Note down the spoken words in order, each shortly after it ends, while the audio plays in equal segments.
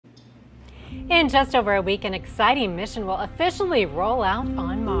In just over a week, an exciting mission will officially roll out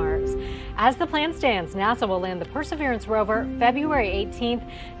on Mars. As the plan stands, NASA will land the Perseverance rover February 18th,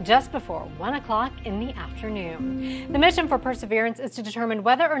 just before 1 o'clock in the afternoon. The mission for Perseverance is to determine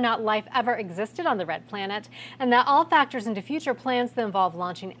whether or not life ever existed on the red planet, and that all factors into future plans that involve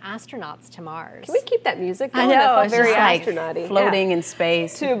launching astronauts to Mars. Can we keep that music going? I know, That it's felt very just astronaut-y. floating in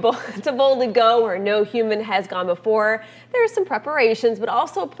space. To boldly go where no human has gone before, there's some preparations, but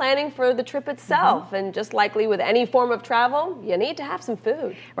also planning for the trip itself. And just likely with any form of travel, you need to have some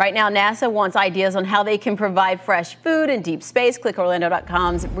food. Right now, NASA wants ideas on how they can provide fresh food in deep space.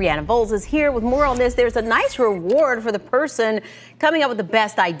 ClickOrlando.com's Brianna Voles is here with more on this. There's a nice reward for the person coming up with the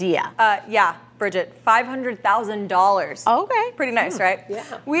best idea. Yeah, Bridget, $500,000. Okay. Pretty nice, right?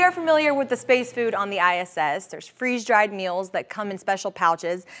 Yeah. We are familiar with the space food on the ISS. There's freeze-dried meals that come in special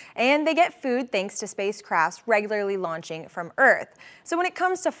pouches, and they get food thanks to spacecrafts regularly launching from Earth. So when it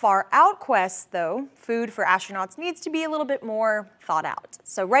comes to far-out quests, though, food for astronauts needs to be a little bit more thought out.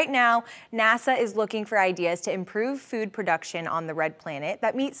 So right now, NASA is looking for ideas to improve food production on the red planet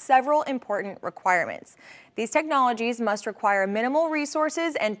that meet several important requirements. These technologies must require minimal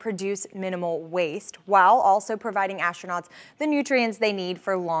resources and produce minimal waste, while also providing astronauts the nutrients they need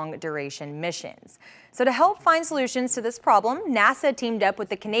for long-duration missions. So to help find solutions to this problem, NASA teamed up with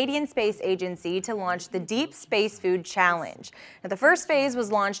the Canadian Space Agency to launch the Deep Space Food Challenge. Now, the first phase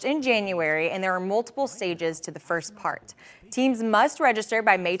was launched in January, and there are multiple stages to the first part. Teams must register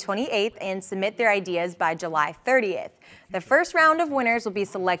by May 28th and submit their ideas by July 30th. The first round of winners will be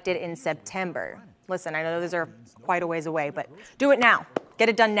selected in September. Listen, I know those are quite a ways away, but do it now. Get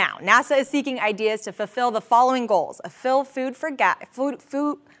it done now. NASA is seeking ideas to fulfill the following goals: fill food gaps for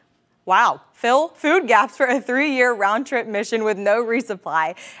a 3-year round-trip mission with no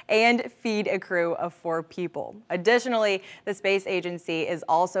resupply, and feed a crew of 4 people. Additionally, the space agency is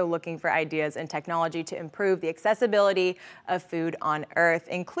also looking for ideas and technology to improve the accessibility of food on Earth,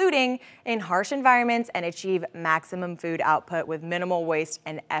 including in harsh environments, and achieve maximum food output with minimal waste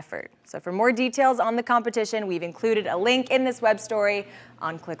and effort. So for more details on the competition, we've included a link in this web story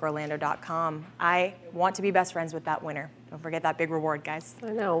on ClickOrlando.com. I want to be best friends with that winner. Don't forget that big reward, guys. I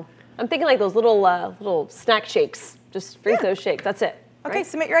know. I'm thinking like those little snack shakes. Just freeze those shakes. That's it. Okay, right?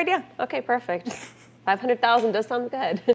 submit your idea. Okay, perfect. 500,000 does sound good.